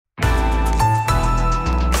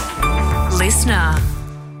listener.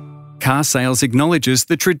 Car Sales acknowledges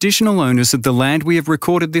the traditional owners of the land we have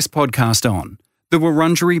recorded this podcast on, the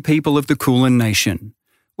Wurundjeri people of the Kulin Nation.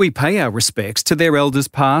 We pay our respects to their elders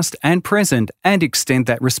past and present and extend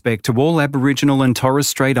that respect to all Aboriginal and Torres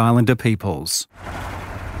Strait Islander peoples.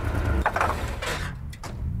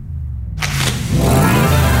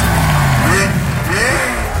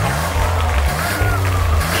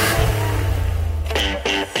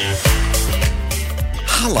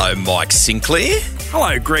 Hello, Mike Sinclair.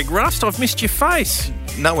 Hello, Greg Rust. I've missed your face.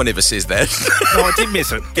 No one ever says that. No, I did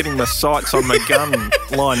miss it. Getting my sights on my gun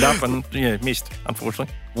lined up and, missed,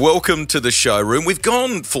 unfortunately. Welcome to the showroom. We've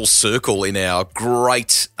gone full circle in our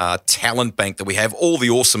great talent bank that we have, all the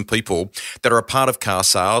awesome people that are a part of Car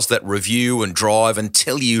Sales that review and drive and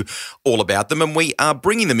tell you all about them. And we are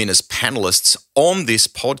bringing them in as panellists on this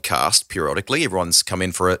podcast periodically. Everyone's come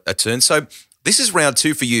in for a turn. So this is round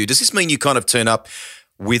two for you. Does this mean you kind of turn up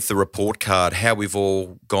with the report card, how we've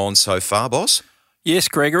all gone so far, boss? Yes,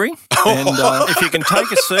 Gregory. And if you can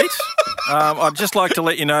take a seat, I'd just like to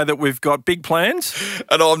let you know that we've got big plans.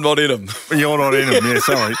 And I'm not in them. You're not in them, yeah,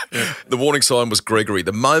 sorry. Yeah. The warning sign was Gregory.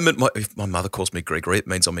 The moment if my mother calls me Gregory, it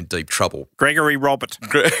means I'm in deep trouble. Gregory Robert.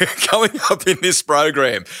 Coming up in this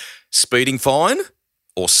program, speeding fine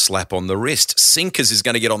or slap on the wrist. Sinkers is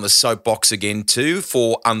going to get on the soapbox again too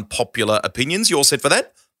for unpopular opinions. You all set for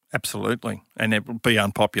that? Absolutely. And it will be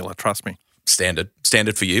unpopular, trust me. Standard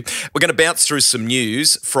for you. We're going to bounce through some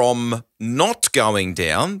news from not going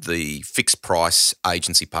down the fixed price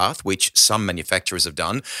agency path, which some manufacturers have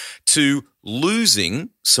done, to losing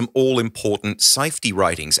some all-important safety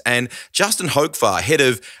ratings. And Justin Hoekvar, head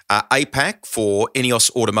of APAC for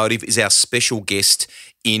INEOS Automotive, is our special guest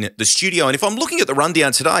in the studio. And if I'm looking at the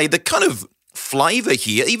rundown today, the kind of flavour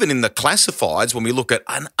here, even in the classifieds, when we look at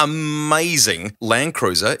an amazing Land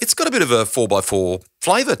Cruiser, it's got a bit of a 4x4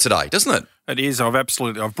 flavour today, doesn't it? It is. I've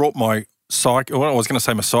brought my my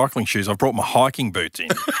cycling shoes. I've brought my hiking boots in.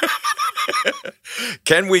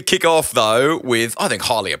 Can we kick off, though, with, I think,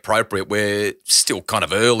 highly appropriate, we're still kind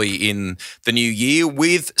of early in the new year,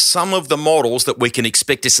 with some of the models that we can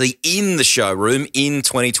expect to see in the showroom in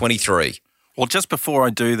 2023? Well, just before I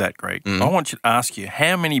do that, Greg, I want you to ask you,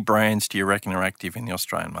 how many brands do you reckon are active in the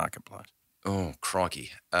Australian marketplace? Oh,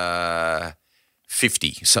 crikey.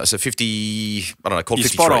 50. So 50, I don't know, call it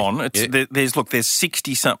 53. You're spot on. There's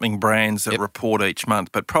 60-something brands that report each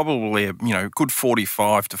month, but probably a good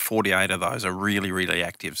 45 to 48 of those are really, really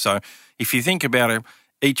active. So if you think about it,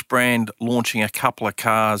 each brand launching a couple of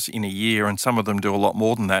cars in a year, and some of them do a lot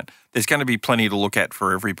more than that, there's going to be plenty to look at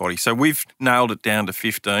for everybody. So we've nailed it down to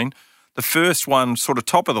 15. The first one, sort of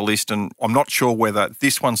top of the list, and I'm not sure whether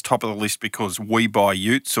this one's top of the list because we buy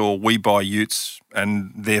utes or we buy utes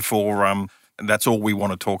and therefore that's all we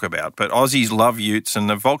want to talk about. But Aussies love utes, and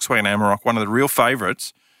the Volkswagen Amarok, one of the real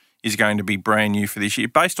favourites, is going to be brand new for this year,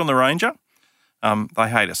 based on the Ranger. They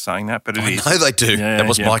hate us saying that, but it is. I know they do. Yeah, that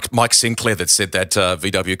was Mike Sinclair that said that,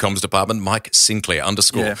 VW Comms Department, Mike Sinclair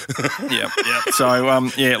 _ Yeah.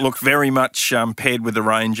 So, look, very much paired with the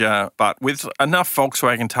Ranger, but with enough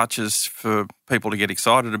Volkswagen touches for people to get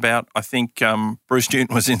excited about. I think Bruce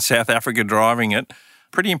Newton was in South Africa driving it.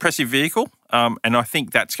 Pretty impressive vehicle, and I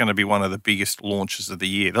think that's going to be one of the biggest launches of the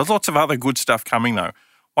year. There's lots of other good stuff coming, though.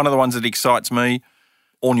 One of the ones that excites me,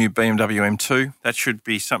 all-new BMW M2. That should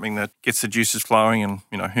be something that gets the juices flowing and,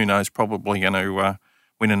 who knows, probably going to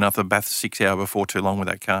win another Bathurst 6 Hour before too long with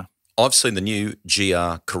that car. I've seen the new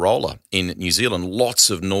GR Corolla in New Zealand. Lots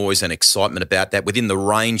of noise and excitement about that within the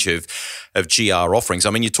range of GR offerings. I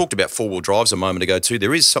mean, you talked about four-wheel drives a moment ago too.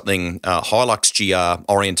 There is something Hilux GR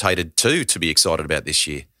orientated too to be excited about this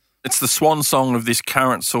year. It's the swan song of this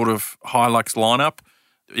current sort of Hilux lineup.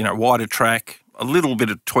 Wider track, a little bit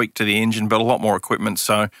of tweak to the engine, but a lot more equipment.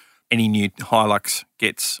 So any new Hilux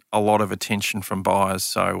gets a lot of attention from buyers.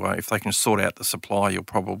 So if they can sort out the supply, you'll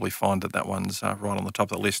probably find that one's right on the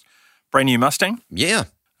top of the list. Brand new Mustang. Yeah.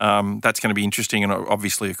 That's going to be interesting. And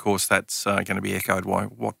obviously, of course, that's going to be echoed by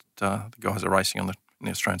what the guys are racing in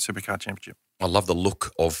the Australian Supercar Championship. I love the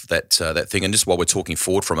look of that thing. And just while we're talking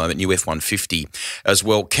Ford for a moment, new F-150 as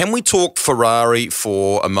well. Can we talk Ferrari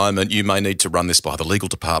for a moment? You may need to run this by the legal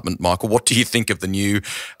department, Michael. What do you think of the new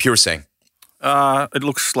Purosangue? It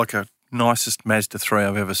looks like a nicest Mazda 3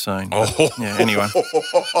 I've ever seen. Yeah, anyway.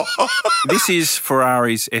 This is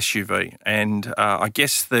Ferrari's SUV, and I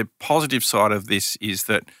guess the positive side of this is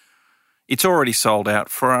that it's already sold out.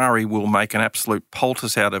 Ferrari will make an absolute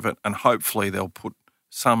poultice out of it, and hopefully they'll put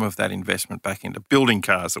some of that investment back into building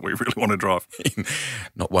cars that we really want to drive.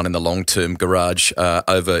 Not one in the long-term garage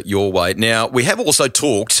over your way. Now, we have also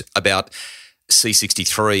talked about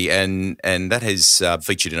C63, and that has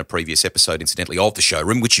featured in a previous episode, incidentally, of the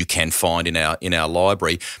showroom, which you can find in our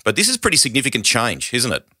library. But this is pretty significant change,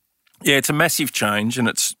 isn't it? Yeah, it's a massive change, and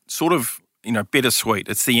it's sort of, bittersweet.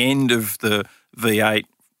 It's the end of the V8,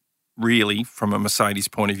 really, from a Mercedes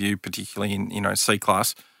point of view, particularly in,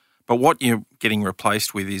 C-Class. But what you're getting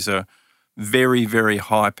replaced with is a very, very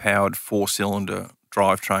high-powered four-cylinder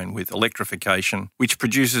drivetrain with electrification, which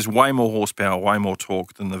produces way more horsepower, way more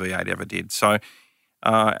torque than the V8 ever did. So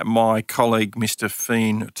my colleague, Mr.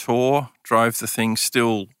 Fien Tor, drove the thing,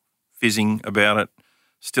 still fizzing about it,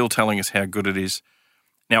 still telling us how good it is.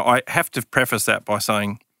 Now, I have to preface that by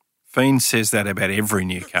saying Fien says that about every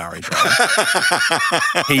new car he drives.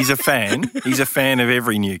 He's a fan. He's a fan of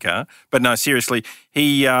every new car. But no, seriously,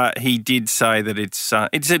 he did say that it's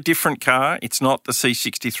a different car. It's not the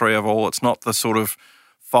C63 of all. It's not the sort of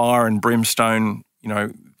fire and brimstone,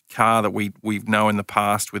 car that we know in the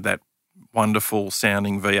past with that wonderful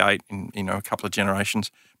sounding V8 in a couple of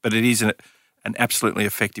generations. But it is an absolutely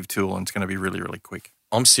effective tool, and it's going to be really, really quick.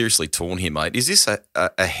 I'm seriously torn here, mate. Is this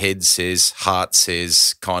a head says, heart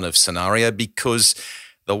says kind of scenario? Because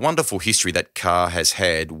the wonderful history that car has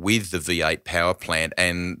had with the V8 power plant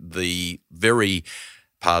and the very,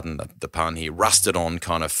 pardon the pun here, rusted on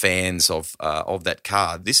kind of fans of that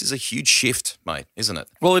car, this is a huge shift, mate, isn't it?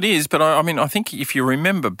 Well, it is, but I think if you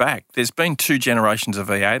remember back, there's been two generations of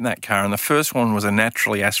V8 in that car, and the first one was a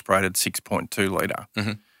naturally aspirated 6.2 litre.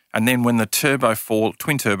 Mm-hmm. And then when the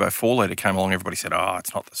twin turbo 4 litre came along, everybody said,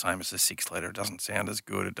 it's not the same as the 6 litre. It doesn't sound as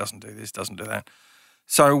good. It doesn't do this, doesn't do that.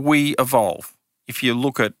 So we evolve. If you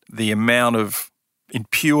look at the amount of, in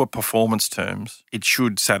pure performance terms, it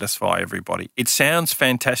should satisfy everybody. It sounds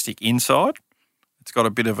fantastic inside. It's got a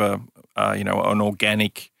bit of an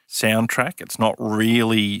organic soundtrack. It's not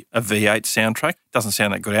really a V8 soundtrack. It doesn't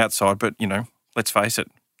sound that good outside, but, let's face it,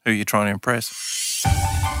 who are you trying to impress?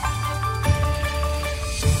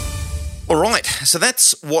 All right, so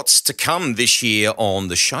that's what's to come this year on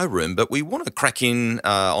the showroom, but we want to crack in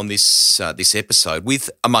on this episode with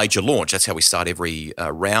a major launch. That's how we start every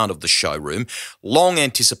round of the showroom. Long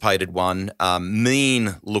anticipated one,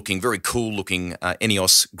 mean-looking, very cool-looking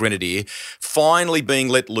INEOS Grenadier, finally being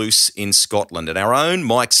let loose in Scotland. And our own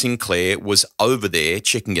Mike Sinclair was over there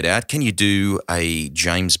checking it out. Can you do a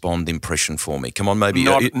James Bond impression for me? Come on, maybe.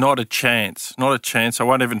 Not a chance. Not a chance. I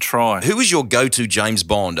won't even try. Who is your go-to James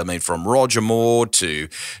Bond? I mean, from Roger Moore to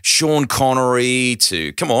Sean Connery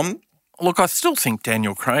to, come on. Look, I still think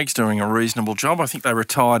Daniel Craig's doing a reasonable job. I think they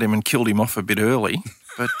retired him and killed him off a bit early.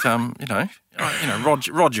 But,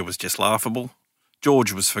 Roger was just laughable.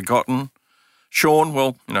 George was forgotten. Sean,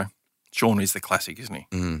 well, Sean is the classic, isn't he?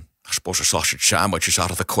 I suppose a sausage sandwich is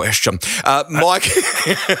out of the question. Mike,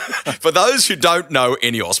 for those who don't know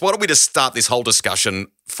INEOS, why don't we just start this whole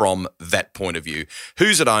discussion from that point of view?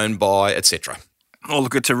 Who's it owned by, etc.? Oh,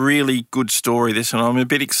 look, it's a really good story, this, and I'm a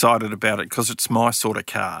bit excited about it because it's my sort of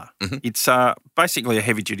car. Mm-hmm. It's basically a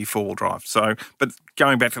heavy-duty four-wheel drive. So, but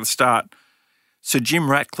going back to the start, Sir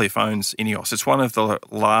Jim Ratcliffe owns INEOS. It's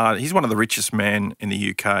he's one of the richest men in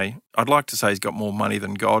the UK. I'd like to say he's got more money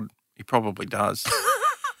than God. He probably does.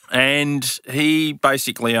 And he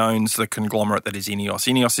basically owns the conglomerate that is INEOS.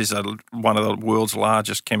 INEOS is one of the world's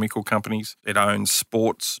largest chemical companies. It owns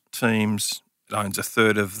sports teams. It owns a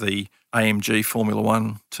third of the AMG Formula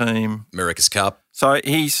One team. America's Cup. So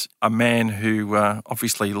he's a man who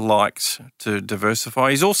obviously likes to diversify.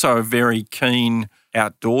 He's also a very keen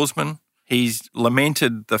outdoorsman. He's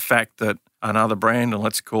lamented the fact that another brand, and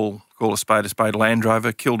let's call a spade, Land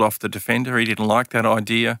Rover, killed off the Defender. He didn't like that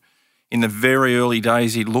idea. In the very early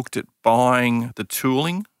days, he looked at buying the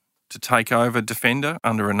tooling to take over Defender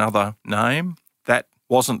under another name. That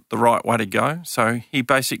wasn't the right way to go. So he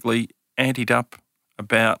basically anteed up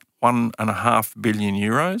about €1.5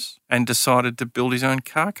 billion and decided to build his own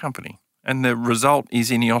car company. And the result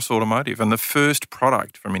is INEOS Automotive. And the first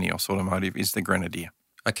product from INEOS Automotive is the Grenadier.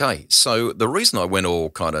 Okay, so the reason I went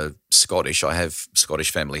all kind of Scottish, I have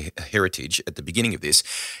Scottish family heritage at the beginning of this,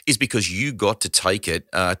 is because you got to take it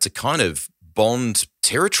to kind of Bond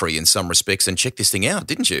territory in some respects and check this thing out,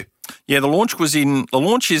 didn't you? Yeah, the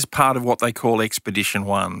launch is part of what they call Expedition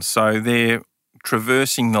 1. So they're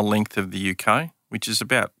traversing the length of the UK, which is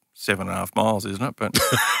about 7.5 miles, isn't it? But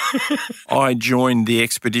I joined the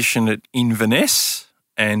expedition at Inverness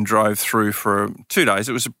and drove through for 2 days.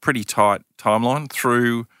 It was a pretty tight timeline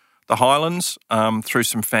through the Highlands, through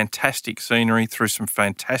some fantastic scenery, through some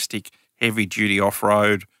fantastic heavy-duty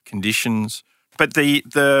off-road conditions. But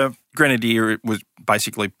the Grenadier was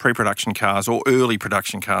basically pre-production cars or early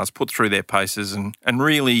production cars put through their paces and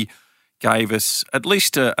really gave us at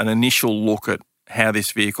least an initial look at how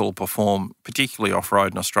this vehicle will perform, particularly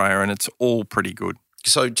off-road in Australia, and it's all pretty good.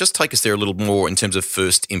 So just take us there a little more in terms of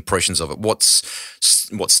first impressions of it. What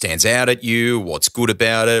stands out at you? What's good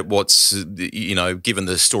about it? What's, given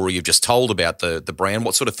the story you've just told about the brand,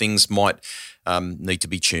 what sort of things might need to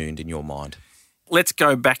be tuned in your mind? Let's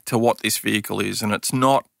go back to what this vehicle is, and it's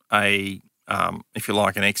not a, if you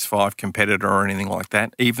like, an X5 competitor or anything like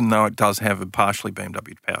that, even though it does have a partially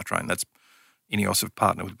BMW powertrain. That's INEOS have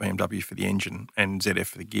partnered with BMW for the engine and ZF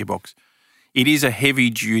for the gearbox. It is a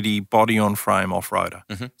heavy-duty body-on-frame off-roader.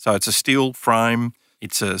 Mm-hmm. So it's a steel frame.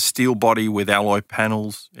 It's a steel body with alloy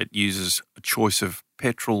panels. It uses a choice of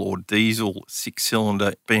petrol or diesel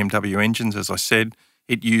 6-cylinder BMW engines, as I said.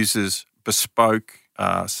 It uses bespoke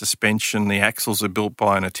suspension. The axles are built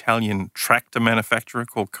by an Italian tractor manufacturer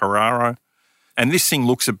called Carraro. And this thing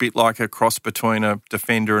looks a bit like a cross between a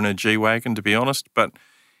Defender and a G-Wagon, to be honest, but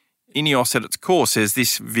INEOS at its core says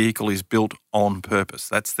this vehicle is built on purpose.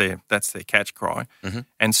 That's their catch cry. Mm-hmm.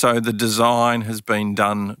 And so the design has been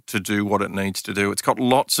done to do what it needs to do. It's got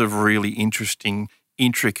lots of really interesting,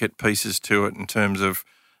 intricate pieces to it in terms of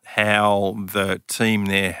how the team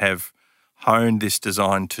there have honed this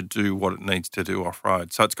design to do what it needs to do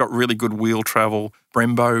off-road. So it's got really good wheel travel,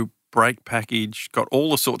 Brembo brake package, got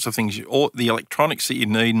all the sorts of things, all the electronics that you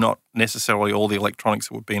need, not necessarily all the electronics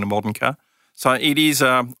that would be in a modern car. So it is,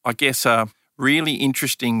 a really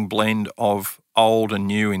interesting blend of old and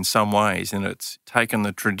new in some ways, and it's taken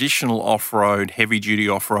the traditional off-road, heavy-duty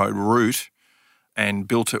off-road route and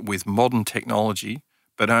built it with modern technology,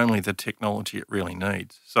 but only the technology it really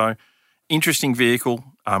needs. So interesting vehicle,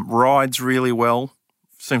 rides really well,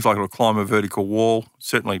 seems like it'll climb a vertical wall,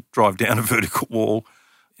 certainly drive down a vertical wall,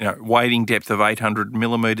 wading depth of 800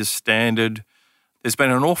 millimetres standard. There's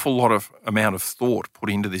been an awful lot of amount of thought put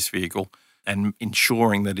into this vehicle and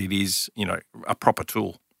ensuring that it is, a proper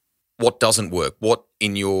tool. What doesn't work? What,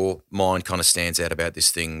 in your mind, kind of stands out about this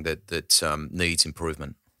thing that needs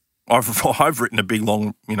improvement? I've written a big,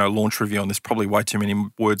 long, launch review on this, probably way too many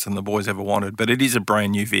words than the boys ever wanted, but it is a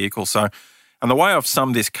brand new vehicle. So, and the way I've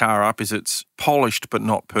summed this car up is it's polished but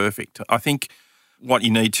not perfect. I think what you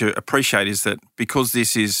need to appreciate is that because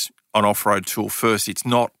this is an off-road tool first, it's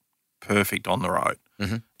not perfect on the road.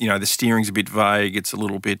 Mm-hmm. The steering's a bit vague. It's a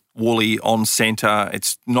little bit woolly on centre.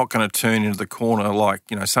 It's not going to turn into the corner like,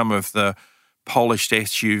 some of the polished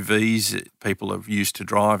SUVs that people are used to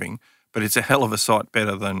driving. But it's a hell of a sight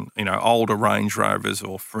better than, older Range Rovers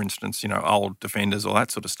or, for instance, old Defenders or that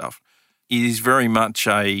sort of stuff. It is very much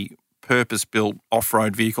a purpose-built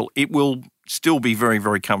off-road vehicle. It will still be very,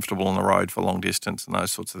 very comfortable on the road for long distance and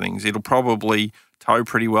those sorts of things. It'll probably tow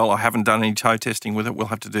pretty well. I haven't done any tow testing with it. We'll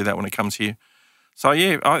have to do that when it comes here. So,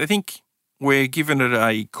 yeah, I think we're giving it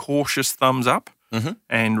a cautious thumbs up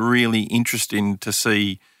and really interested to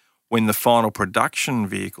see when the final production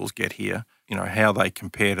vehicles get here, how they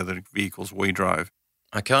compare to the vehicles we drove.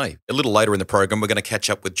 Okay. A little later in the program, we're going to catch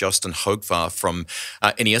up with Justin Hoegvar from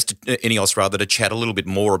INEOS to chat a little bit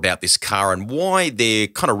more about this car and why they're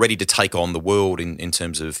kind of ready to take on the world in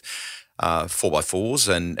terms of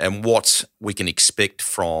 4x4s and what we can expect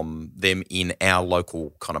from them in our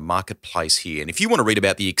local kind of marketplace here. And if you want to read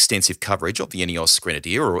about the extensive coverage of the INEOS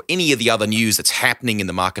Grenadier or any of the other news that's happening in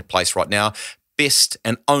the marketplace right now, best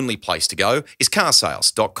and only place to go is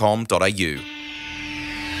carsales.com.au.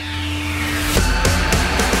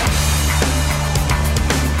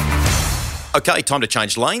 Okay, time to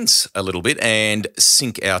change lanes a little bit and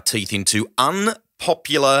sink our teeth into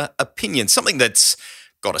unpopular opinion, something that's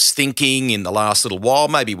got us thinking in the last little while,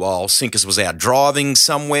 maybe while Sinkers was out driving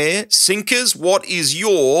somewhere. Sinkers, what is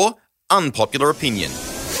your unpopular opinion?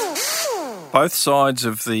 Both sides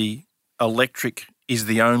of the electric is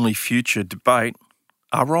the only future debate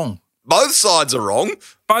are wrong. Both sides are wrong?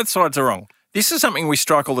 Both sides are wrong. This is something we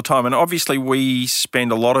strike all the time, and obviously we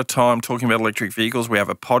spend a lot of time talking about electric vehicles. We have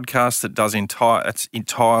a podcast that does that's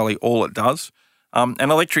entirely all it does. And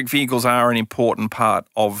electric vehicles are an important part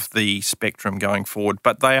of the spectrum going forward,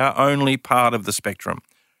 but they are only part of the spectrum.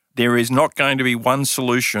 There is not going to be one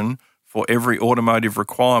solution for every automotive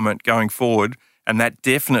requirement going forward, and that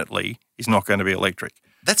definitely is not going to be electric.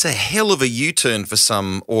 That's a hell of a U-turn for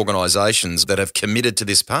some organisations that have committed to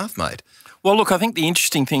this path, mate. Well, look, I think the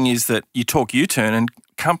interesting thing is that you talk U-turn and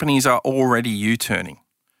companies are already U-turning.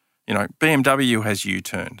 BMW has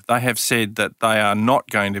U-turned. They have said that they are not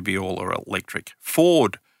going to be all electric.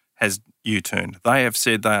 Ford has U-turned. They have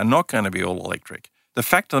said they are not going to be all electric. The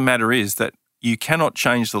fact of the matter is that you cannot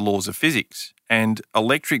change the laws of physics, and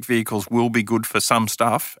electric vehicles will be good for some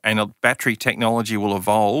stuff, and battery technology will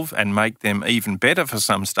evolve and make them even better for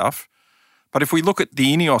some stuff. But if we look at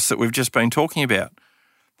the INEOS that we've just been talking about,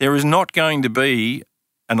 There is not going to be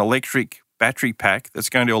an electric battery pack that's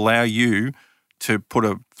going to allow you to put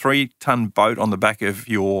a 3-ton boat on the back of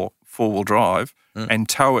your four-wheel drive and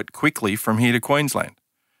tow it quickly from here to Queensland.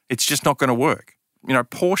 It's just not going to work. You know,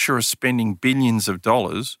 Porsche are spending billions of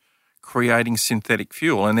dollars creating synthetic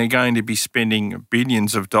fuel, and they're going to be spending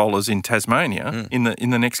billions of dollars in Tasmania in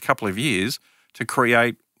the next couple of years to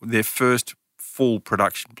create their first full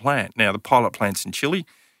production plant. Now, the pilot plant's in Chile.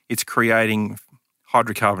 It's creating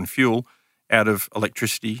hydrocarbon fuel out of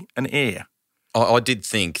electricity and air. I did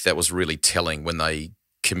think that was really telling when they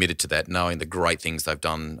committed to that, knowing the great things they've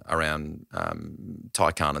done around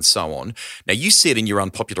Taycan and so on. Now, you said in your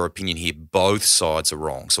unpopular opinion here, both sides are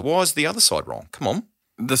wrong. So why is the other side wrong? Come on.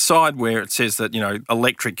 The side where it says that, you know,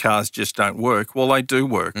 electric cars just don't work, well, they do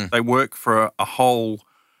work. They work for a whole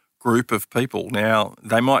group of people. Now,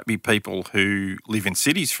 they might be people who live in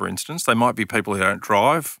cities, for instance. They might be people who don't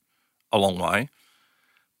drive a long way.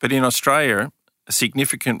 But in Australia, a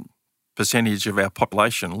significant percentage of our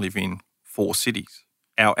population live in 4 cities.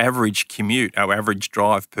 Our average commute, our average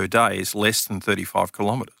drive per day is less than 35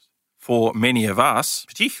 kilometres. For many of us,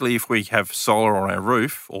 particularly if we have solar on our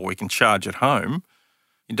roof or we can charge at home,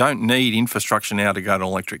 you don't need infrastructure now to go to an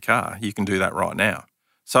electric car. You can do that right now.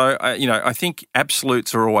 So, I think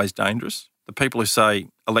absolutes are always dangerous. The people who say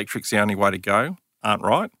electric's the only way to go aren't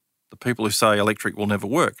right. The people who say electric will never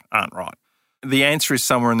work aren't right. The answer is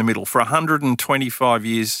somewhere in the middle. For 125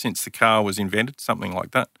 years since the car was invented, something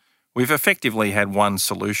like that, we've effectively had one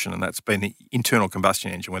solution, and that's been the internal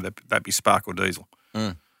combustion engine, whether that be spark or diesel.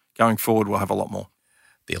 Going forward, we'll have a lot more.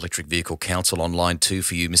 The Electric Vehicle Council on line 2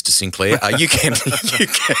 for you, Mr. Sinclair. You can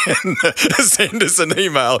send us an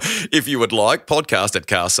email if you would like,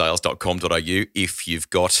 podcast@carsales.com.au. If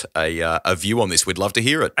you've got a view on this, we'd love to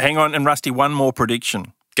hear it. Hang on, and Rusty, one more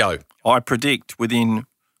prediction. Go. I predict within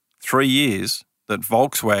 3 years that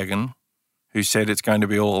Volkswagen, who said it's going to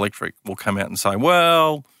be all electric, will come out and say,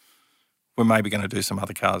 well, we're maybe going to do some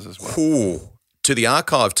other cars as well. Ooh. To the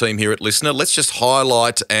archive team here at Listener, let's just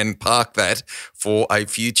highlight and park that for a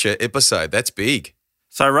future episode. That's big.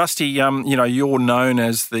 So, Rusty, you're known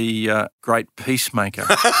as the great peacemaker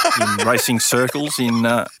in racing circles,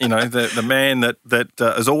 the man that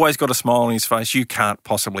has always got a smile on his face. You can't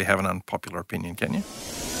possibly have an unpopular opinion, can you?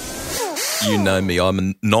 You know me, I'm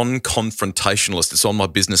a non-confrontationalist. It's on my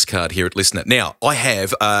business card here at Listener. Now, I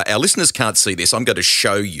have, our listeners can't see this. I'm going to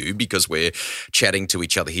show you because we're chatting to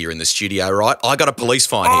each other here in the studio, right? I got a police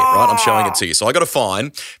fine here, right? I'm showing it to you. So I got a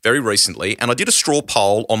fine very recently, and I did a straw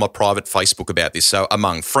poll on my private Facebook about this. So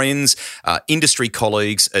among friends, industry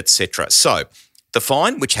colleagues, etc. So the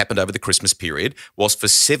fine, which happened over the Christmas period, was for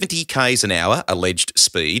 70 k's an hour alleged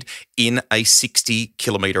speed in a 60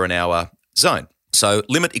 kilometre an hour zone. So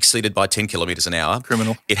limit exceeded by 10 kilometres an hour.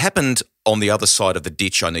 Criminal. It happened on the other side of the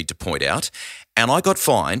ditch, I need to point out, and I got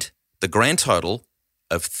fined the grand total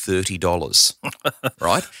of $30,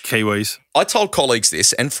 right? Kiwis. I told colleagues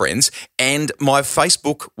this and friends, and my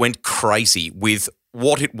Facebook went crazy with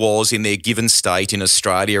what it was in their given state in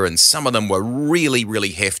Australia, and some of them were really,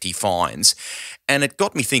 really hefty fines. And it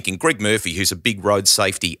got me thinking, Greg Murphy, who's a big road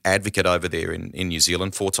safety advocate over there in New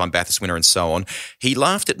Zealand, 4-time Bathurst winner and so on, he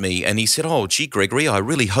laughed at me and he said, oh, gee, Gregory, I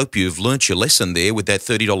really hope you've learnt your lesson there with that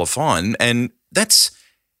 $30 fine. And that's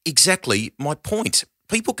exactly my point.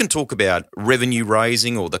 People can talk about revenue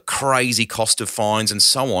raising or the crazy cost of fines and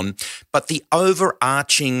so on, but the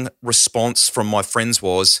overarching response from my friends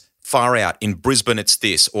was, far out in Brisbane it's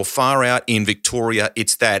this, or far out in Victoria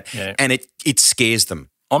it's that, and it scares them.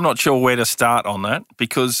 I'm not sure where to start on that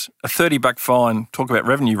because a $30 fine, talk about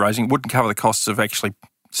revenue raising, wouldn't cover the costs of actually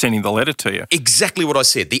sending the letter to you. Exactly what I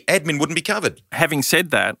said. The admin wouldn't be covered. Having said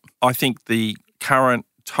that, I think the current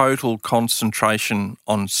total concentration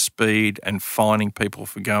on speed and fining people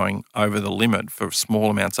for going over the limit, for small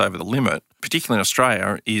amounts over the limit, particularly in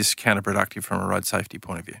Australia, is counterproductive from a road safety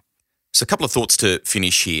point of view. So a couple of thoughts to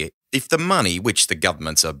finish here. If the money, which the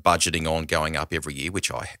governments are budgeting on going up every year, which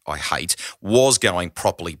I hate, was going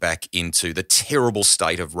properly back into the terrible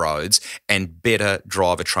state of roads and better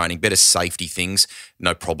driver training, better safety things,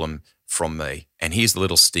 no problem from me. And here's the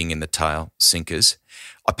little sting in the tail, sinkers.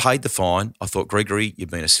 I paid the fine. I thought, Gregory, you've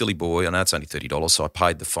been a silly boy. I know it's only $30, so I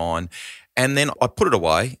paid the fine. And then I put it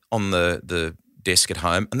away on the desk at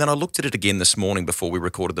home. And then I looked at it again this morning before we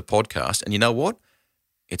recorded the podcast. And you know what?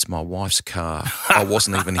 It's my wife's car. I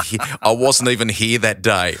wasn't even here. I wasn't even here that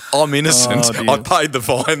day. I'm innocent. I paid the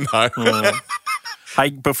fine though.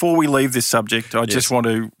 Hey, before we leave this subject, I just want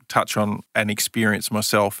to touch on an experience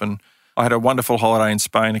myself. And I had a wonderful holiday in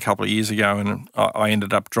Spain a couple of years ago, and I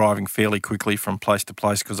ended up driving fairly quickly from place to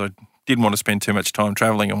place because I didn't want to spend too much time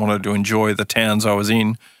travelling and wanted to enjoy the towns I was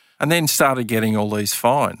in, and then started getting all these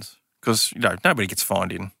fines because, nobody gets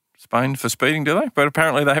fined in Spain for speeding, do they? But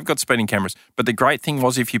apparently they have got speeding cameras. But the great thing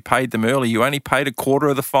was if you paid them early, you only paid a quarter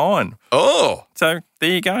of the fine. Oh. So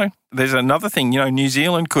there you go. There's another thing. New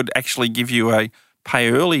Zealand could actually give you a pay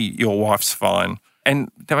early your wife's fine,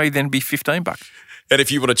 and that may then be $15. And if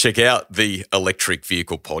you want to check out the electric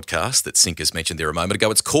vehicle podcast that Sinkers mentioned there a moment ago,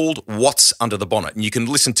 it's called What's Under the Bonnet, and you can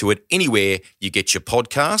listen to it anywhere you get your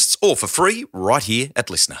podcasts or for free right here at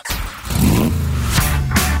Listener.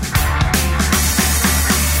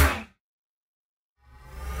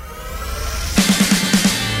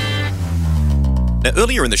 Now,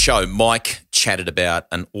 earlier in the show, Mike chatted about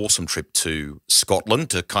an awesome trip to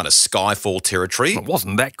Scotland to kind of Skyfall territory. It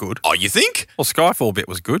wasn't that good. Oh, you think? Well, Skyfall bit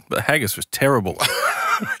was good, but haggis was terrible.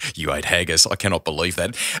 You ate haggis. I cannot believe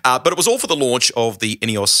that. But it was all for the launch of the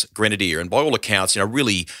INEOS Grenadier, and by all accounts,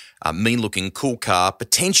 really mean-looking, cool car,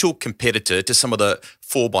 potential competitor to some of the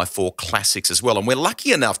 4x4 classics as well. And we're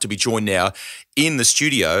lucky enough to be joined now in the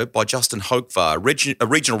studio by Justin Hoekvar, a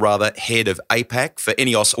regional head of APAC for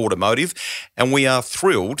INEOS Automotive, and we are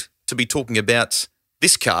thrilled to be talking about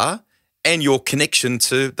this car and your connection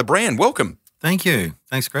to the brand. Welcome. Thank you.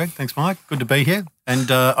 Thanks, Greg. Thanks, Mike. Good to be here. And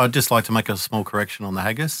I'd just like to make a small correction on the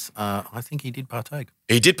haggis. I think he did partake.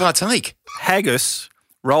 He did partake. Haggis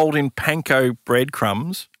rolled in panko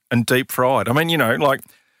breadcrumbs and deep fried. I mean,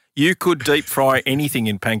 you could deep fry anything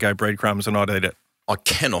in panko breadcrumbs and I'd eat it. I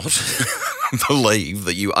cannot believe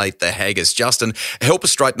that you ate the haggis. Justin, help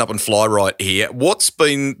us straighten up and fly right here. What's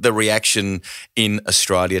been the reaction in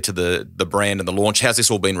Australia to the brand and the launch? How's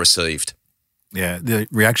this all been received? Yeah, the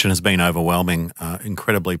reaction has been overwhelming,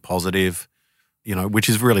 incredibly positive, which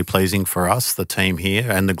is really pleasing for us, the team here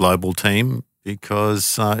and the global team,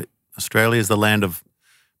 because Australia is the land of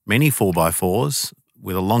many 4x4s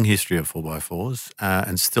with a long history of 4x4s,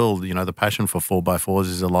 and still, the passion for 4x4s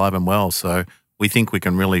is alive and well. So we think we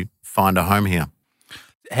can really find a home here.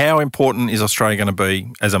 How important is Australia going to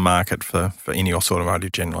be as a market for INEOS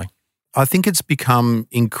Automotive generally? I think it's become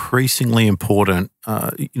increasingly important.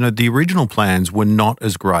 The original plans were not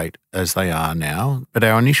as great as they are now, but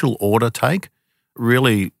our initial order take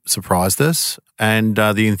really surprised us. And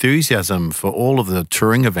the enthusiasm for all of the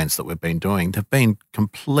touring events that we've been doing have been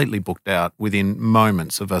completely booked out within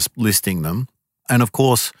moments of us listing them. And of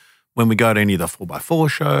course, when we go to any of the 4x4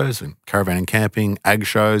 shows and caravan and camping, ag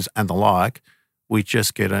shows and the like, we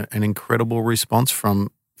just get an incredible response from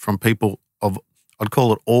people of, I'd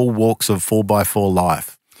call it, all walks of 4x4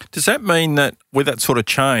 life. Does that mean that with that sort of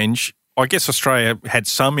change, I guess Australia had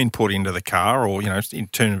some input into the car or, in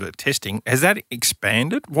terms of testing. Has that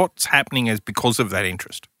expanded? What's happening because of that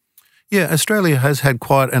interest? Yeah, Australia has had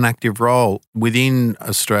quite an active role within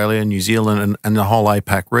Australia, New Zealand and the whole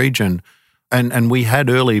APAC region. And we had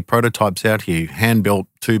early prototypes out here, hand-built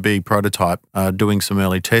 2B prototype, doing some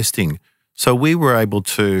early testing. So we were able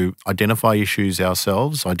to identify issues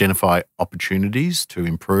ourselves, identify opportunities to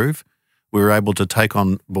improve. We were able to take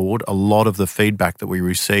on board a lot of the feedback that we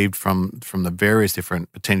received from the various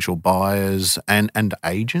different potential buyers and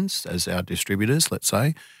agents as our distributors, let's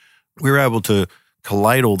say. We were able to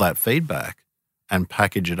collate all that feedback and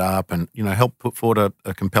package it up and, help put forward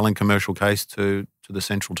a compelling commercial case to the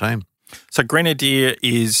central team. So Grenadier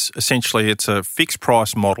is essentially, it's a fixed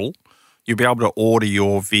price model. You'll be able to order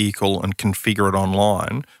your vehicle and configure it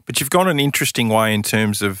online, but you've got an interesting way in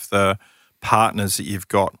terms of the partners that you've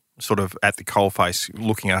got sort of at the coalface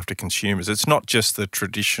looking after consumers. It's not just the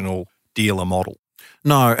traditional dealer model.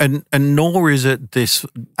 No, and nor is it this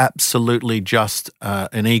absolutely just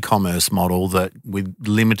an e-commerce model that with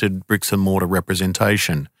limited bricks and mortar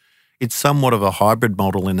representation. It's somewhat of a hybrid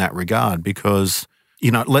model in that regard because,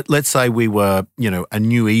 let's say we were, a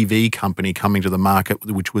new EV company coming to the market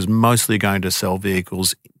which was mostly going to sell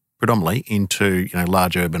vehicles predominantly into,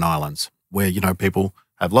 large urban islands where, people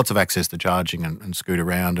have lots of access to charging and scoot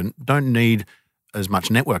around and don't need as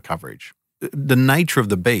much network coverage. The nature of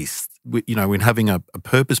the beast, in having a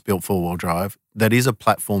purpose-built four-wheel drive that is a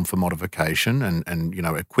platform for modification and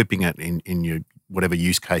equipping it in your whatever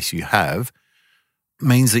use case you have,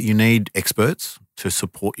 means that you need experts to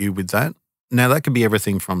support you with that. Now, that could be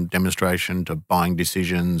everything from demonstration to buying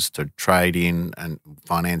decisions to trade-in and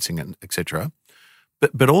financing, and et cetera.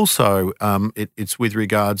 But also it's with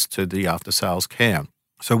regards to the after-sales care.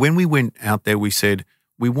 So when we went out there, we said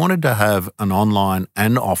we wanted to have an online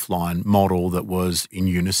and offline model that was in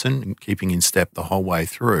unison and keeping in step the whole way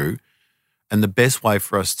through. And the best way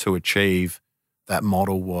for us to achieve that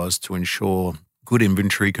model was to ensure good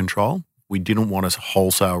inventory control. We didn't want a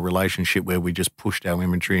wholesale relationship where we just pushed our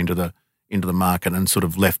inventory into into the market and sort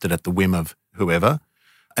of left it at the whim of whoever.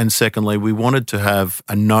 And secondly, we wanted to have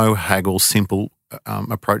a no-haggle, simple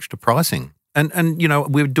approach to pricing. And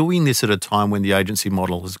we're doing this at a time when the agency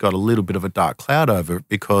model has got a little bit of a dark cloud over it,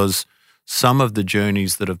 because some of the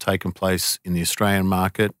journeys that have taken place in the Australian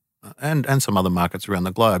market and some other markets around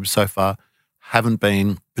the globe so far haven't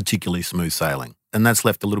been particularly smooth sailing. And that's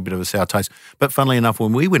left a little bit of a sour taste. But funnily enough,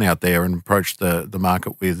 when we went out there and approached the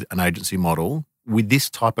market with an agency model, with this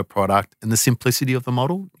type of product and the simplicity of the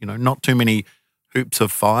model, not too many hoops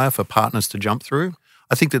of fire for partners to jump through,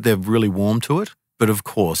 I think that they've really warmed to it. But of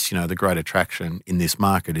course, the great attraction in this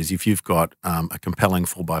market is if you've got a compelling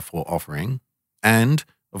 4x4 offering, and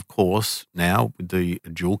of course now with the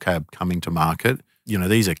dual cab coming to market,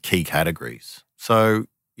 these are key categories. So,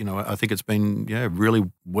 I think it's been really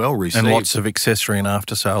well received. And lots of accessory and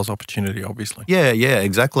after sales opportunity, obviously. Yeah,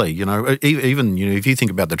 exactly. Even if you think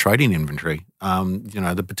about the trading inventory,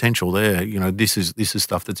 the potential there, this is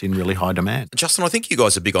stuff that's in really high demand. Justin, I think you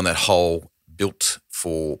guys are big on that whole built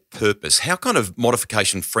for purpose. How kind of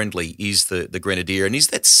modification friendly is the Grenadier? And is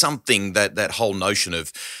that something that whole notion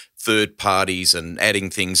of third parties and adding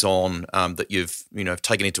things on that you've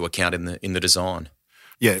taken into account in the design?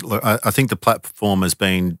 Yeah, look, I think the platform has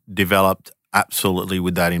been developed absolutely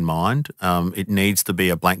with that in mind. It needs to be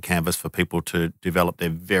a blank canvas for people to develop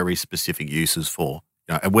their very specific uses for.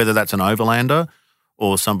 And whether that's an overlander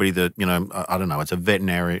or somebody that, I don't know, it's a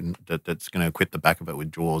veterinarian that's going to equip the back of it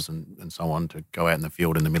with jaws and so on to go out in the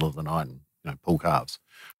field in the middle of the night and pull calves.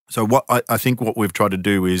 So what I think what we've tried to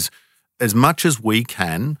do is, as much as we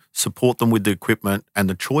can, support them with the equipment and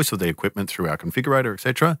the choice of the equipment through our configurator,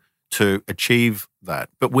 etc., to achieve that.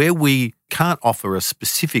 But where we can't offer a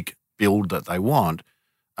specific build that they want,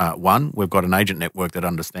 one, we've got an agent network that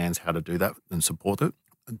understands how to do that and support it.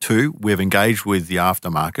 Two, we've engaged with the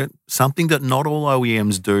aftermarket, something that not all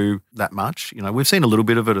OEMs do that much. We've seen a little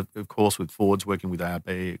bit of it, of course, with Fords working with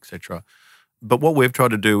ARB, etc. But what we've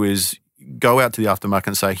tried to do is go out to the aftermarket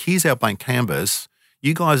and say, here's our blank canvas.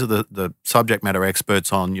 You guys are the subject matter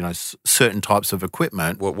experts on, certain types of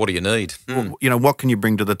equipment. What do you need? What can you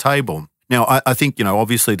bring to the table? Now, I think,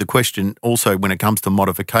 obviously the question also when it comes to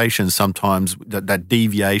modifications, sometimes that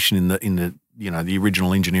deviation in the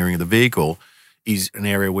original engineering of the vehicle is an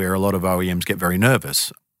area where a lot of OEMs get very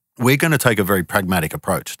nervous. We're going to take a very pragmatic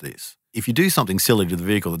approach to this. If you do something silly to the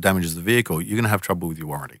vehicle that damages the vehicle, you're going to have trouble with your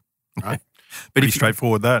warranty, right? Pretty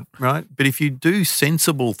straightforward, that. Right. But if you do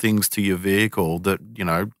sensible things to your vehicle that,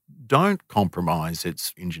 don't compromise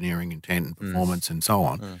its engineering intent and performance and so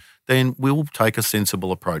on, then we'll take a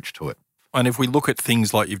sensible approach to it. And if we look at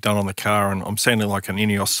things like you've done on the car, and I'm sounding like an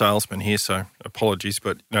INEOS salesman here, so apologies,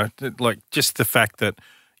 but, like just the fact that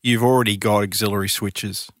you've already got auxiliary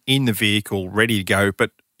switches in the vehicle ready to go,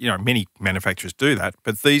 but, many manufacturers do that,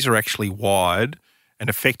 but these are actually wired. And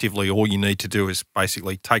effectively, all you need to do is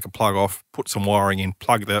basically take a plug off, put some wiring in,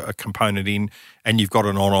 plug a component in, and you've got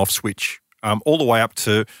an on-off switch, all the way up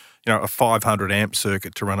to a 500 amp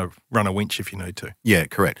circuit to run a winch if you need to. Yeah,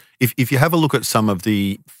 correct. If you have a look at some of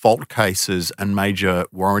the fault cases and major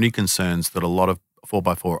warranty concerns that a lot of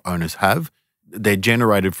 4x4 owners have, they're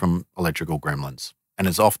generated from electrical gremlins, and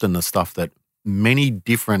it's often the stuff that many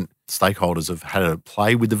different stakeholders have had to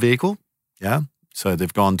play with the vehicle. Yeah. So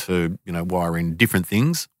they've gone to, wiring different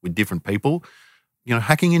things with different people.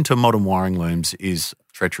 Hacking into modern wiring looms is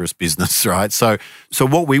treacherous business, right? So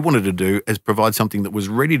what we wanted to do is provide something that was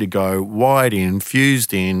ready to go, wired in,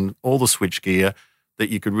 fused in, all the switch gear that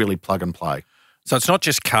you could really plug and play. So it's not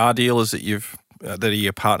just car dealers that are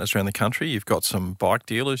your partners around the country. You've got some bike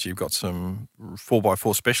dealers, you've got some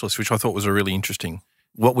 4x4 specialists, which I thought was a really interesting.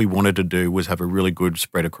 What we wanted to do was have a really good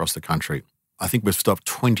spread across the country. I think we've stopped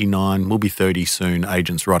 29, we'll be 30 soon,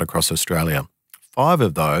 agents right across Australia. 5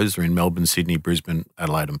 of those are in Melbourne, Sydney, Brisbane,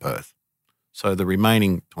 Adelaide and Perth. So the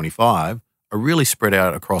remaining 25 are really spread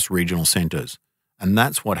out across regional centres. And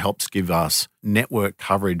that's what helps give us network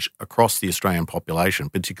coverage across the Australian population,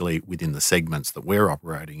 particularly within the segments that we're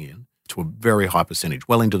operating in, to a very high percentage,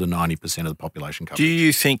 well into the 90% of the population coverage. Do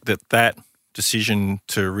you think that decision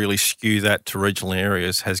to really skew that to regional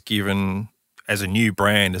areas has given, as a new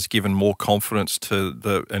brand, has given more confidence to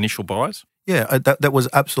the initial buyers? Yeah, that was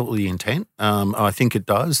absolutely the intent. I think it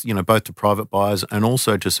does, both to private buyers and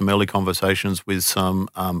also to some early conversations with some,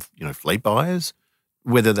 fleet buyers,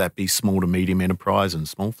 whether that be small to medium enterprise and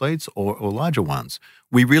small fleets or larger ones.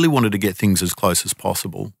 We really wanted to get things as close as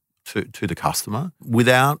possible to the customer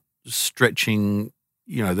without stretching,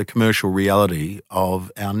 the commercial reality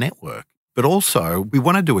of our network. But also, we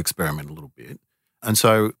wanted to experiment a little bit And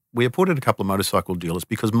so we appointed a couple of motorcycle dealers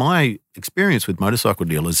because my experience with motorcycle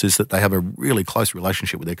dealers is that they have a really close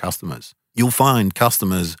relationship with their customers. You'll find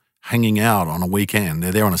customers hanging out on a weekend.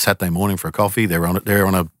 They're there on a Saturday morning for a coffee. They're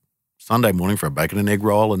on a Sunday morning for a bacon and egg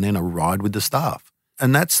roll and then a ride with the staff.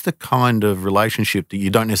 And that's the kind of relationship that you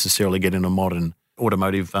don't necessarily get in a modern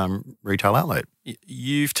automotive retail outlet.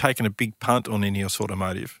 You've taken a big punt on INEOS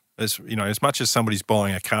Automotive. As much as somebody's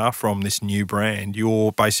buying a car from this new brand,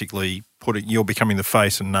 you're basically you're becoming the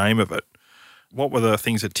face and name of it. What were the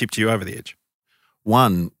things that tipped you over the edge?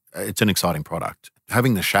 One, it's an exciting product.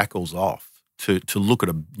 Having the shackles off to look at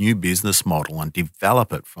a new business model and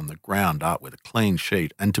develop it from the ground up with a clean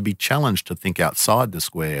sheet, and to be challenged to think outside the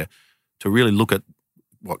square, to really look at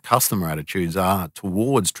what customer attitudes are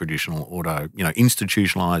towards traditional auto,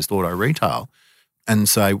 institutionalized auto retail, and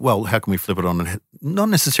say, well, how can we flip it on? Not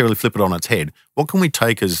necessarily flip it on its head. What can we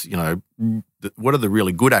take as, what are the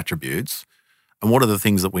really good attributes and what are the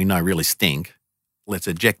things that we know really stink? Let's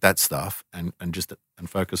eject that stuff and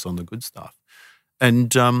focus on the good stuff.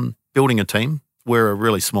 And building a team. We're a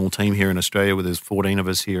really small team here in Australia where there's 14 of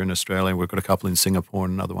us here in Australia. We've got a couple in Singapore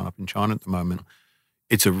and another one up in China at the moment.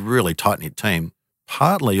 It's a really tight-knit team,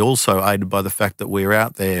 partly also aided by the fact that we're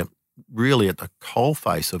out there really at the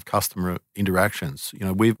coalface of customer interactions.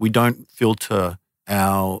 We don't filter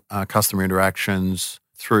our customer interactions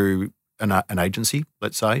through an agency,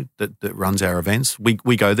 let's say, that runs our events.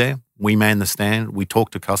 We go there, we man the stand, we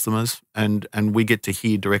talk to customers, and we get to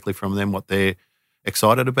hear directly from them what they're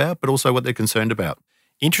excited about, but also what they're concerned about.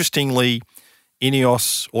 Interestingly,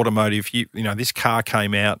 INEOS Automotive, this car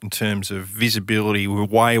came out in terms of visibility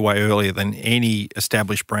way, way earlier than any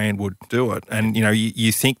established brand would do it. And,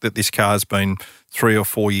 you think that this car's been 3 or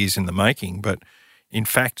 4 years in the making, but in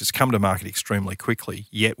fact, it's come to market extremely quickly,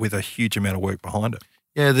 yet with a huge amount of work behind it.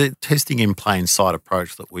 Yeah, the testing in plain sight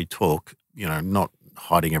approach that we took, not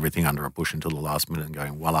hiding everything under a bush until the last minute and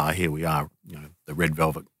going, voila, here we are. The red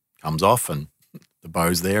velvet comes off and the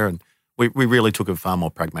bow's there. And we really took a far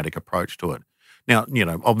more pragmatic approach to it. Now,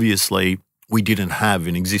 obviously we didn't have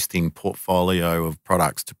an existing portfolio of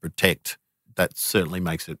products to protect. That certainly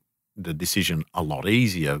makes the decision a lot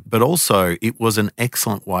easier. But also it was an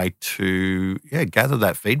excellent way to gather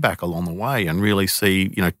that feedback along the way and really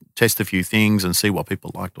see, test a few things and see what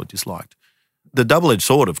people liked or disliked. The double-edged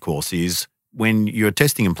sword, of course, is when you're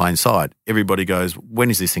testing in plain sight, everybody goes, when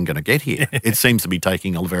is this thing going to get here? It seems to be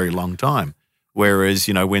taking a very long time. Whereas,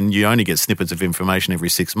 when you only get snippets of information every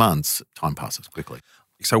 6 months, time passes quickly.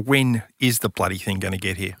 So when is the bloody thing going to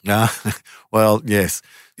get here? Well, yes.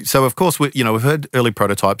 So, of course, we've heard early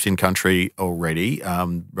prototypes in country already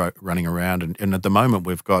running around. And at the moment,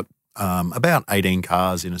 we've got about 18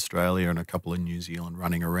 cars in Australia and a couple in New Zealand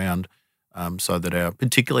running around so that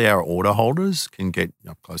particularly our order holders can get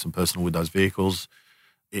up close and personal with those vehicles.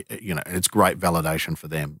 It's great validation for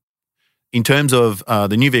them. In terms of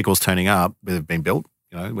the new vehicles turning up, they've been built.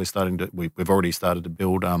 We've already started to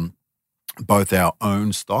build both our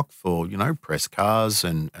own stock for press cars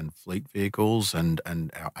and fleet vehicles and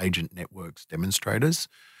our agent networks demonstrators,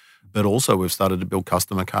 but also we've started to build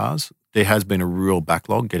customer cars. There has been a real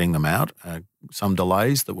backlog getting them out. Some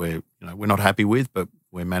delays that we're not happy with, but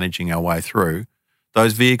we're managing our way through.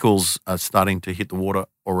 Those vehicles are starting to hit the water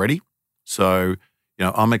already, so.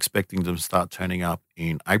 I'm expecting them to start turning up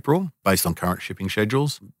in April based on current shipping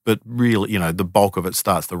schedules. But really, the bulk of it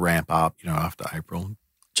starts to ramp up, after April.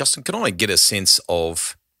 Justin, can I get a sense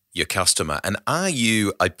of your customer? And are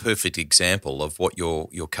you a perfect example of what your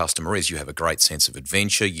customer is? You have a great sense of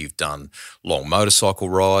adventure. You've done long motorcycle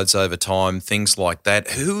rides over time, things like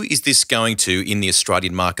that. Who is this going to, in the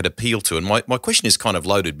Australian market, appeal to? And my question is kind of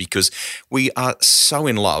loaded because we are so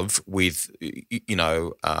in love with,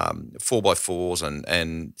 4x4s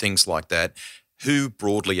and things like that. Who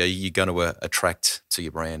broadly are you going to attract to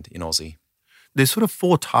your brand in Aussie? There's sort of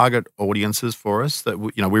 4 target audiences for us that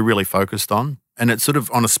we're really focused on. And it's sort of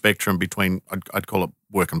on a spectrum between, I'd call it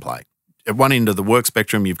work and play. At one end of the work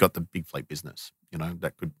spectrum, you've got the big fleet business.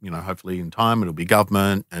 That could, hopefully in time it'll be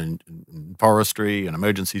government and forestry and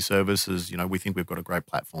emergency services. We think we've got a great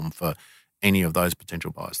platform for any of those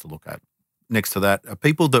potential buyers to look at. Next to that are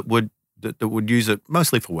people that would use it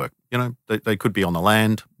mostly for work. They could be on the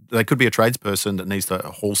land. They could be a tradesperson that needs to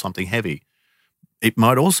haul something heavy. It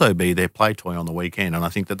might also be their play toy on the weekend, and I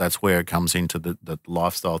think that's where it comes into the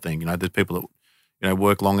lifestyle thing. There's people that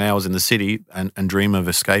work long hours in the city and dream of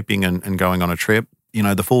escaping and going on a trip.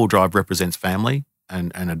 The four-wheel drive represents family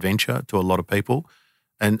and adventure to a lot of people,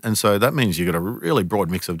 and so that means you've got a really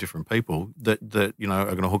broad mix of different people that are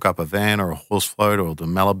going to hook up a van or a horse float or the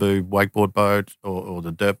Malibu wakeboard boat or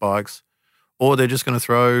the dirt bikes, or they're just going to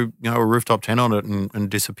throw a rooftop tent on it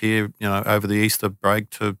and disappear over the Easter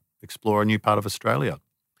break to explore a new part of Australia.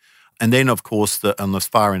 And then, of course, on the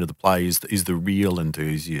far end of the play is the real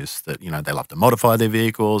enthusiasts that, they love to modify their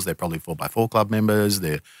vehicles. They're probably 4x4 club members.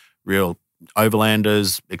 They're real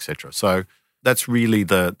overlanders, etc. So that's really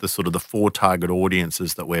the sort of the 4 target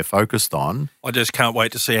audiences that we're focused on. I just can't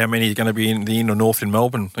wait to see how many are going to be in the inner north in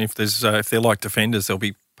Melbourne. If they're like Defenders, they'll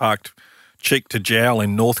be parked cheek to jowl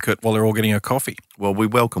in Northcote while they're all getting a coffee. Well, we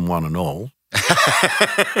welcome one and all.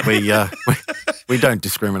 we don't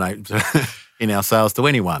discriminate in our sales to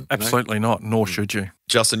anyone. Absolutely not, nor should you.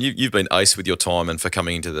 Justin, you've been ace with your time and for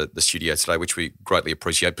coming into the studio today, which we greatly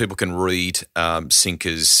appreciate. People can read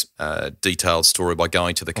Sinker's detailed story by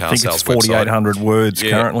going to the car sales website. I think it's 4,800 words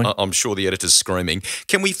currently. I'm sure the editor's screaming.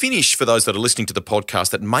 Can we finish, for those that are listening to the podcast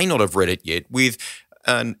that may not have read it yet, with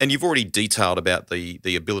and you've already detailed about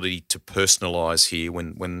the ability to personalise here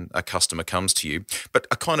when a customer comes to you, but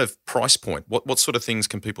a kind of price point. What sort of things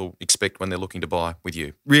can people expect when they're looking to buy with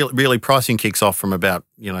you? Really, pricing kicks off from about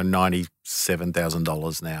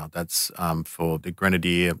 $97,000 now. That's for the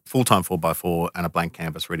Grenadier, full-time 4x4 and a blank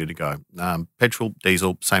canvas ready to go. Petrol,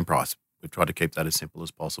 diesel, same price. We've tried to keep that as simple as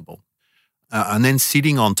possible. And then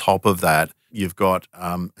sitting on top of that, you've got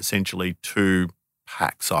essentially 2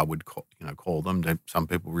 packs, I would call them. Some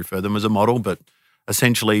people refer them as a model, but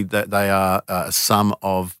essentially they are a sum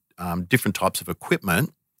of different types of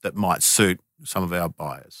equipment that might suit some of our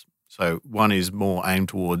buyers. So one is more aimed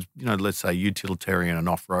towards, let's say utilitarian and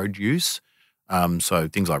off-road use. So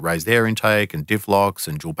things like raised air intake and diff locks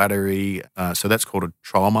and dual battery. So that's called a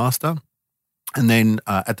Trial Master. And then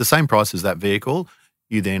at the same price as that vehicle,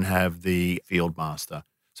 you then have the Field Master.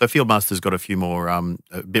 So Field Master's got a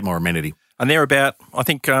bit more amenity. And they're about, I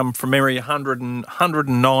think, from memory,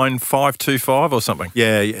 109,525 or something.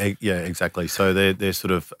 Yeah, exactly. So they're sort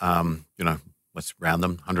of, let's round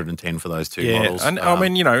them, 110 for those 2 models. And I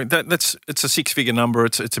mean, it's a 6-figure number.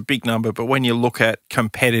 It's a big number. But when you look at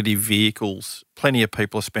competitive vehicles, plenty of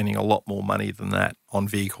people are spending a lot more money than that on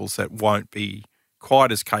vehicles that won't be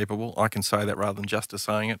quite as capable. I can say that rather than just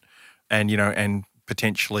saying it, and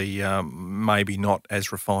potentially maybe not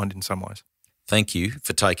as refined in some ways. Thank you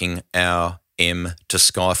for taking our M to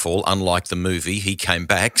Skyfall. Unlike the movie, he came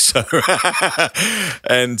back. So,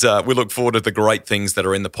 and we look forward to the great things that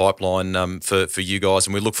are in the pipeline for you guys,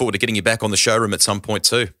 and we look forward to getting you back on the showroom at some point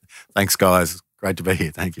too. Thanks, guys. Great to be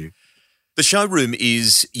here. Thank you. The showroom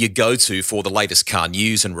is your go-to for the latest car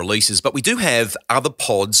news and releases, but we do have other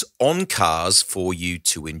pods on cars for you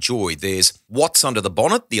to enjoy. There's What's Under the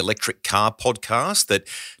Bonnet, the electric car podcast that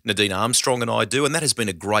Nadine Armstrong and I do, and that has been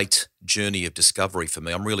a great journey of discovery for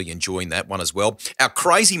me. I'm really enjoying that one as well. Our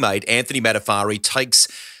crazy mate, Anthony Matafari, takes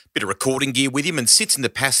a bit of recording gear with him and sits in the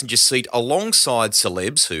passenger seat alongside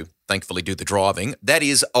celebs who thankfully do the driving. That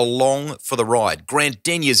is along for the ride. Grant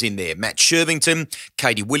Denier's in there, Matt Shervington,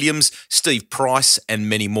 Katie Williams, Steve Price, and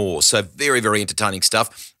many more. So very, very entertaining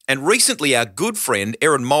stuff. And recently our good friend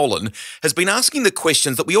Erin Molan has been asking the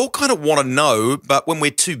questions that we all kind of want to know, but when we're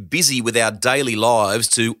too busy with our daily lives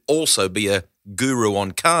to also be a guru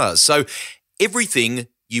on cars. So everything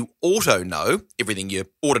you ought to know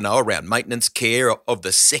around maintenance care of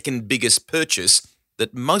the second biggest purchase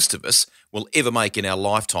that most of us will ever make in our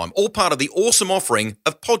lifetime. All part of the awesome offering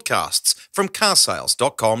of podcasts from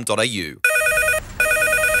carsales.com.au.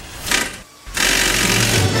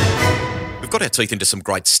 We've got our teeth into some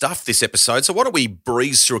great stuff this episode, so why don't we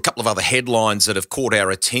breeze through a couple of other headlines that have caught our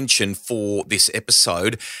attention for this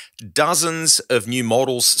episode. Dozens of new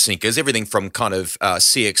models, Sinkers, everything from kind of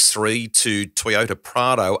CX-3 to Toyota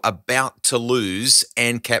Prado, about to lose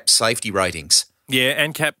ANCAP safety ratings. Yeah,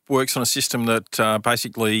 ANCAP works on a system that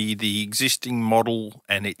basically the existing model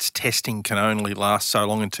and its testing can only last so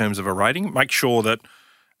long in terms of a rating. Make sure that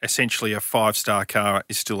essentially a 5-star car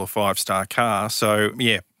is still a 5-star car. So,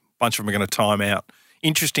 yeah, a bunch of them are going to time out.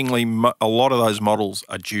 Interestingly, a lot of those models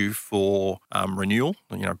are due for renewal.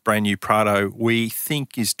 Brand new Prado we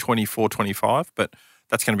think is 24, 25, but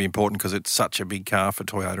that's going to be important because it's such a big car for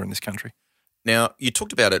Toyota in this country. Now, you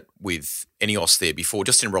talked about it with INEOS there before,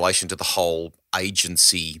 just in relation to the whole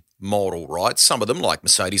agency model, right? Some of them, like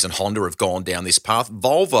Mercedes and Honda, have gone down this path.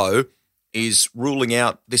 Volvo is ruling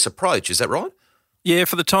out this approach. Is that right? Yeah,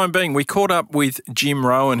 for the time being. We caught up with Jim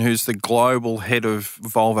Rowan, who's the global head of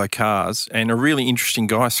Volvo Cars, and a really interesting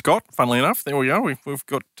guy, Scott, funnily enough. There we go. We've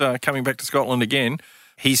got coming back to Scotland again.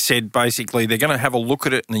 He said basically they're going to have a look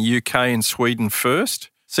at it in the UK and Sweden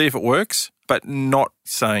first, see if it works, but not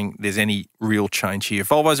saying there's any real change here.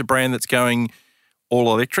 Volvo's a brand that's going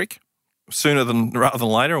all electric sooner rather than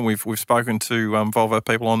later, and we've spoken to Volvo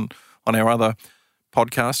people on our other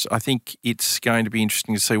podcast. I think it's going to be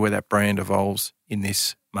interesting to see where that brand evolves in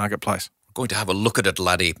this marketplace. Going to have a look at it,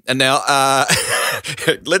 laddie. And now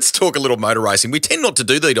let's talk a little motor racing. We tend not to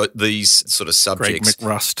do these sort of subjects. Greg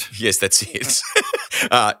McRust. Yes, that's it,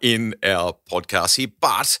 in our podcast here.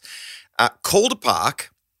 But Calder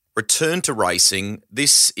Park, return to racing.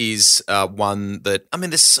 This is one that, I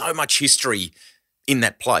mean, there's so much history in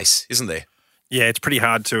that place, isn't there? Yeah, it's pretty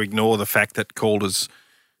hard to ignore the fact that Calder's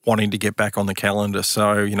wanting to get back on the calendar.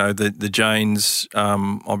 So, the Janes,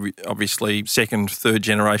 obviously second, third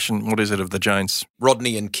generation, what is it of the Janes?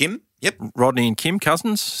 Rodney and Kim. Yep. Rodney and Kim,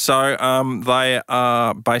 cousins. So they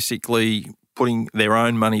are basically putting their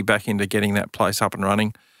own money back into getting that place up and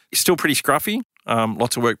running. It's still pretty scruffy.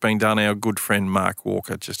 Lots of work being done. Our good friend Mark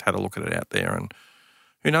Walker just had a look at it out there, and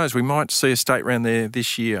who knows, we might see a state round there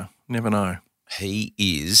this year. Never know. He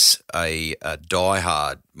is a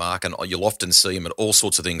diehard, Mark, and you'll often see him at all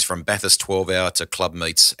sorts of things, from Bathurst 12-hour to club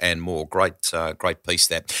meets and more. Great piece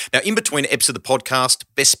that. Now, in between eps of the podcast,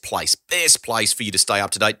 best place for you to stay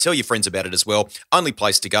up to date. Tell your friends about it as well. Only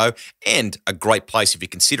place to go, and a great place if you're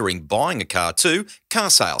considering buying a car too,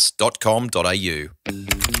 carsales.com.au.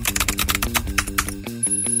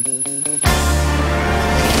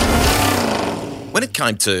 When it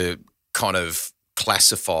came to kind of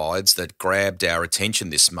classifieds that grabbed our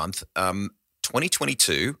attention this month,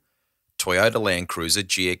 2022 Toyota Land Cruiser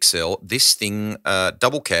GXL, this thing,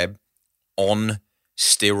 double cab on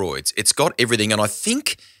steroids. It's got everything, and I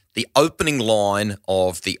think the opening line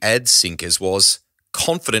of the ad sinkers was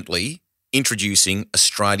confidently introducing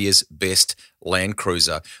Australia's best Land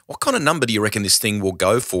Cruiser. What kind of number do you reckon this thing will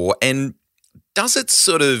go for, and does it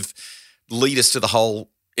sort of lead us to the whole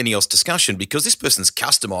INEOS discussion, because this person's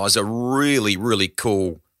customised a really, really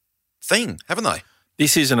cool thing, haven't they?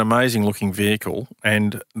 This is an amazing looking vehicle,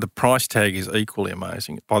 and the price tag is equally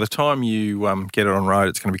amazing. By the time you get it on road,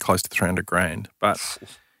 it's going to be close to $300,000. But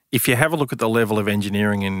if you have a look at the level of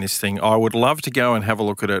engineering in this thing, I would love to go and have a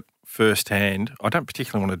look at it firsthand. I don't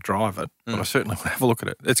particularly want to drive it, but I certainly want to have a look at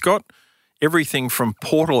it. It's got everything from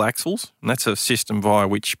portal axles, and that's a system via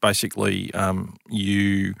which basically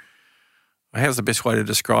how's the best way to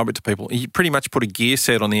describe it to people? You pretty much put a gear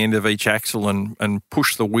set on the end of each axle and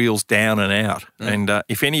push the wheels down and out. And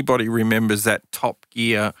if anybody remembers that Top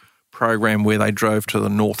Gear program where they drove to the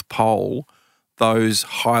North Pole, those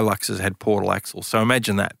Hiluxes had portal axles. So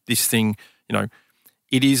imagine that. This thing,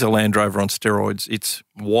 it is a Land Rover on steroids. It's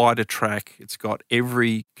wider track. It's got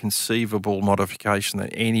every conceivable modification that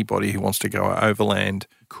anybody who wants to go overland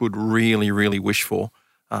could really, really wish for.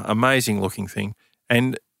 Amazing looking thing.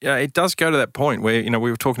 And it does go to that point where, we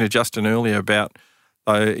were talking to Justin earlier about,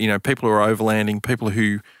 people who are overlanding, people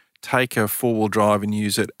who take a four-wheel drive and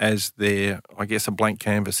use it as their, I guess, a blank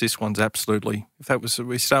canvas. This one's absolutely,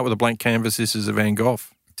 we start with a blank canvas, this is a Van Gogh.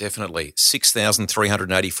 Definitely.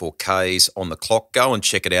 6,384 Ks on the clock. Go and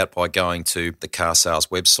check it out by going to the Car Sales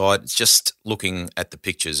website. It's just looking at the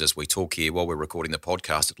pictures as we talk here while we're recording the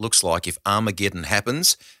podcast. It looks like if Armageddon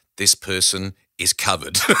happens, this person is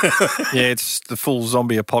covered. Yeah, it's the full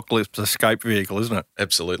zombie apocalypse escape vehicle, isn't it?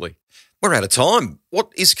 Absolutely. We're out of time.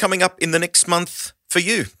 What is coming up in the next month for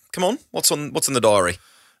you? Come on, what's in the diary?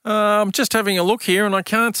 I'm just having a look here and I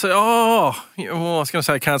can't say, I was going to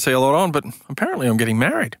say I can't see a lot on, but apparently I'm getting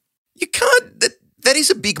married. You can't, that is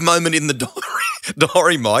a big moment in the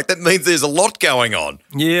diary, Mike. That means there's a lot going on.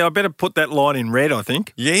 Yeah, I better put that line in red, I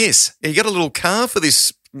think. Yes. You got a little car for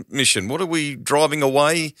this mission. What are we driving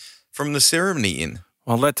away from the ceremony in?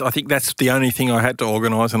 Well, I think that's the only thing I had to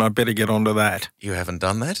organise, and I better get onto that. You haven't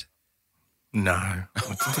done that? No.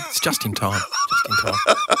 It's just in time. Just in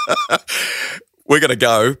time. We're going to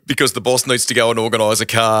go because the boss needs to go and organise a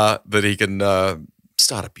car that he can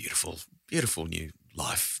start a beautiful, beautiful new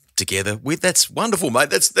life together with. That's wonderful, mate.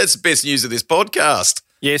 That's the best news of this podcast.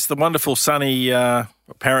 Yes, the wonderful Sunny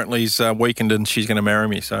apparently is weakened and she's going to marry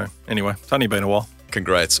me. So anyway, it's only been a while.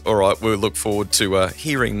 Congrats. All right, we'll look forward to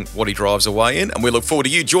hearing what he drives away in, and we look forward to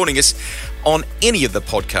you joining us on any of the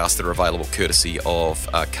podcasts that are available courtesy of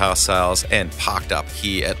Car Sales and parked up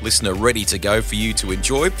here at Listener, ready to go for you to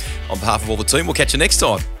enjoy. On behalf of all the team, we'll catch you next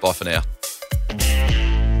time. Bye for now.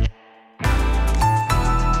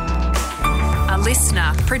 A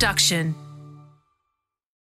Listener production.